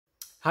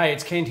Hey,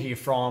 it's Kent here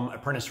from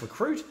Apprentice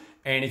Recruit,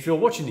 and if you're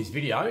watching this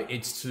video,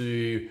 it's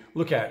to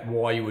look at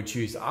why you would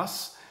choose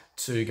us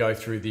to go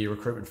through the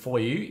recruitment for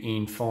you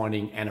in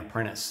finding an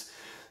apprentice.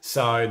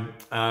 So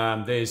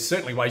there's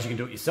certainly ways you can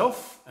do it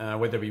yourself,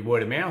 whether it be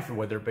word of mouth or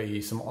whether it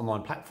be some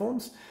online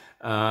platforms.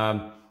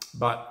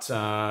 But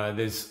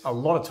there's a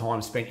lot of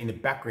time spent in the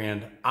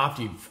background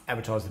after you've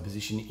advertised the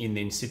position in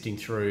then sifting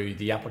through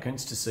the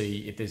applicants to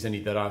see if there's any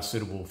that are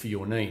suitable for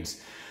your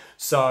needs.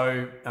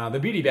 So the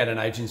beauty about an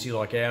agency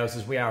like ours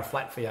is we are a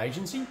flat fee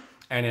agency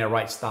and our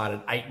rates start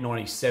at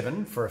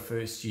 $8.97 for a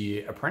first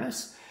year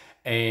apprentice.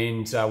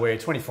 And we're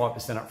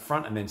 25% up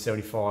front and then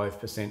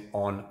 75%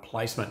 on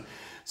placement.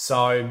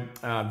 So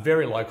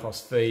very low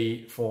cost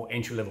fee for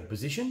entry level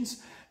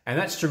positions. And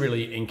that's to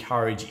really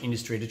encourage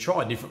industry to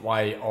try a different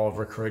way of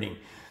recruiting.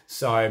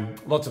 So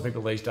lots of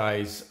people these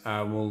days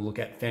will look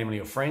at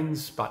family or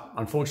friends, but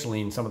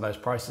unfortunately in some of those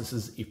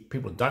processes, if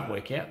people don't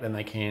work out, then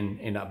they can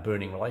end up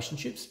burning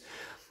relationships.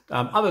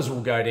 Others will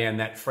go down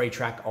that free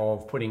track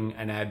of putting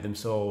an ad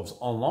themselves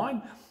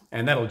online,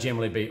 and that'll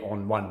generally be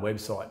on one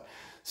website.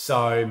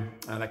 So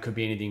that could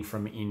be anything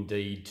from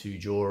Indeed to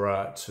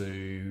Jora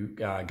to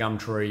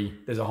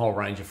Gumtree. There's a whole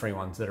range of free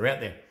ones that are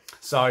out there.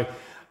 So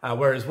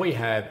whereas we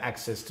have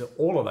access to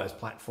all of those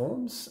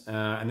platforms,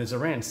 and there's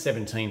around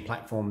 17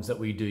 platforms that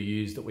we do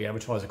use that we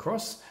advertise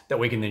across that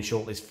we can then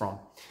shortlist from.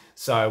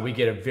 So we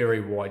get a very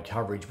wide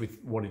coverage with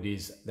what it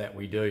is that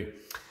we do.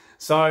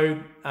 So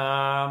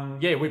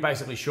yeah, we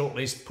basically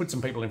shortlist, put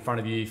some people in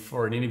front of you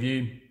for an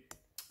interview.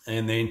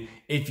 And then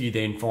if you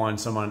then find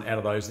someone out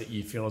of those that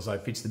you feel as though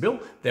fits the bill,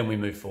 then we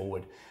move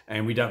forward.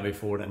 And we don't move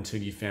forward until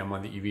you found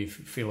one that you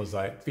feel as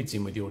though it fits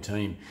in with your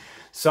team.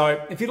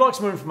 So if you'd like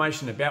some more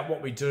information about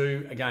what we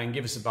do, again,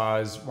 give us a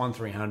buzz,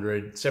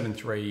 1300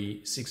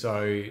 73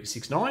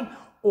 6069,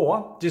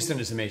 or just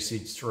send us a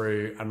message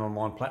through an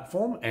online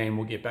platform and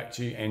we'll get back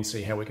to you and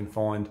see how we can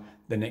find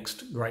the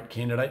next great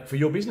candidate for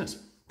your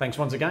business. Thanks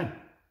once again.